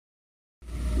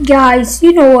Guys,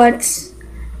 you know what?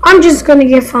 I'm just gonna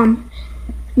give him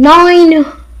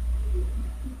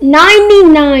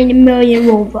 99 million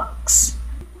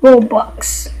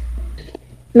Robux.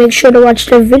 Make sure to watch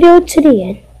the video to the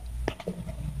end.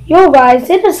 Yo guys,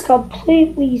 it is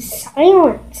completely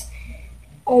silent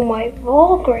on my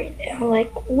vlog right now.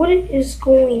 Like, what is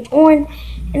going on?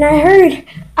 And I heard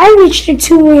I reached the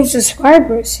 2 million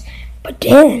subscribers, but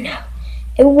then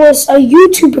it was a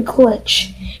YouTuber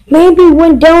glitch. Maybe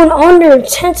went down under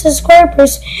 10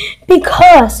 subscribers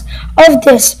because of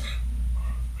this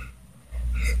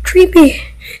creepy,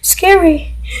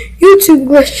 scary YouTube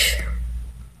glitch.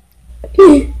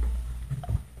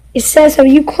 It says if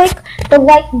you click the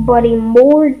like button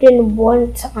more than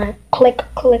one time, click,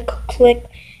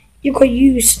 you could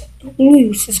use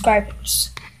new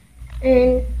subscribers.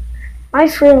 And my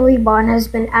friend Lebon has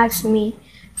been asking me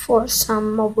for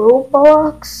some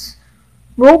Robux.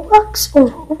 You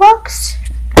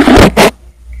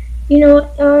know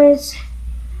what, guys?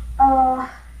 I'm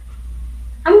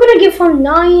gonna give him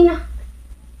 90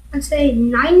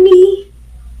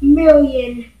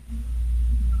 million.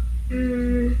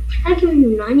 I give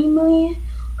you 90 million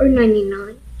or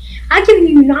 99. I give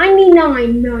you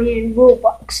 99 million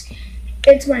Robux.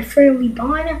 It's my friend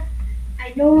Lebon.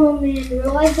 I know him in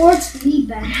real life. What's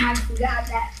Lebon? I forgot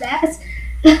that fast.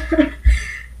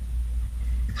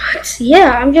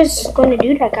 Yeah, I'm just gonna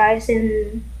do that, guys,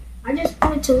 and I just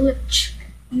wanted to let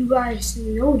you guys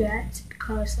know that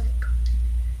because,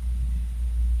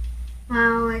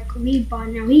 like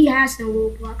Lebon, now he has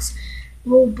no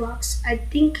Roblox. I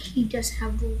think he does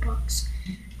have Roblox.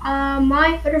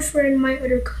 My other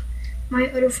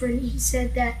friend, he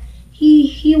said that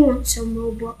he wants some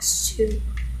Roblox too.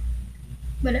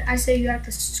 But I said you have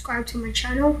to subscribe to my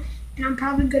channel, and I'm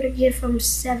probably gonna give him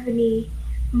 70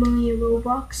 million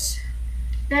Robux.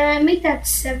 Make that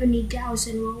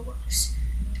 70,000 Robux.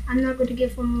 I'm not gonna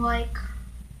give him like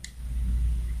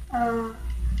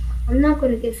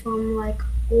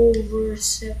over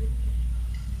 70.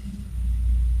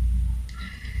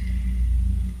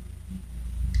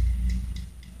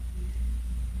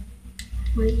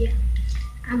 But yeah,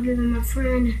 I'm giving my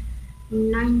friend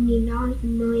 99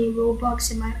 million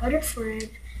Robux, and my other friend,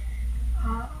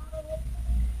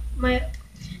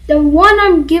 the one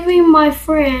I'm giving my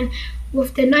friend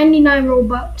with the 99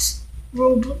 Robux,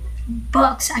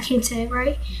 I can't say it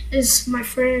right, is my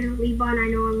friend Lebon. I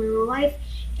know him in real life,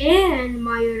 and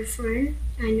my other friend,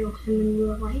 I know him in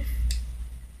real life.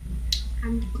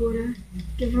 I'm gonna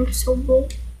give him some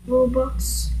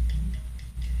Robux.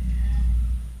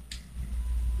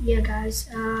 Yeah, guys,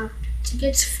 to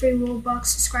get free Robux,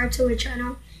 subscribe to my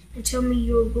channel and tell me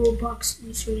your Robux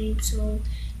username. So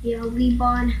yeah,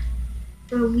 Lebon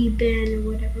or Leben or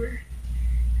whatever.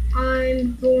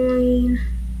 I'm going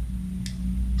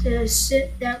to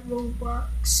send that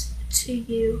Robux to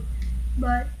you,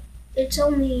 but it's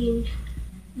only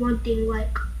one thing.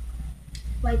 Like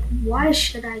why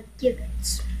should I give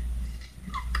it?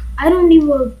 I don't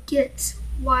even get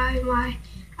why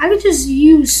I could just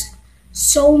use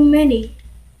so many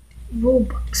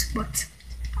Robux, but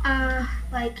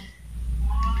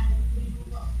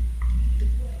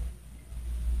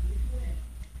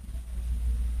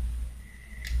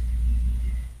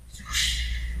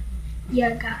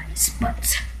yeah, guys,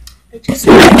 but I just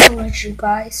want to let you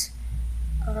guys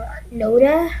know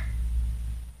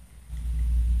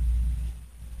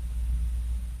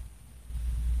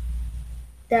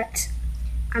that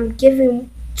I'm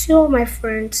giving 2 of my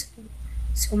friends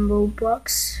some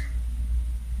Robux.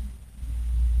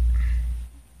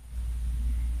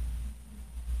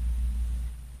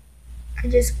 I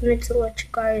just wanted to let you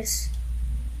guys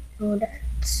know that.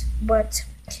 But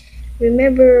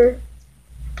remember,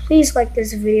 please like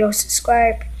this video,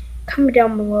 subscribe, comment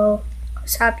down below,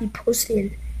 because I'll be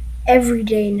posting every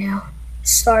day now,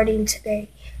 starting today.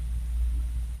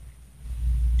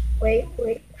 Wait,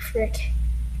 frick.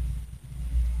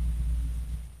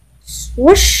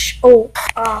 Swoosh! Oh,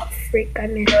 frick, I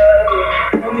meant.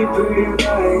 Tell me pretty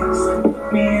lies,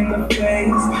 me in the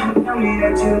face, tell me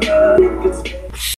that you love it.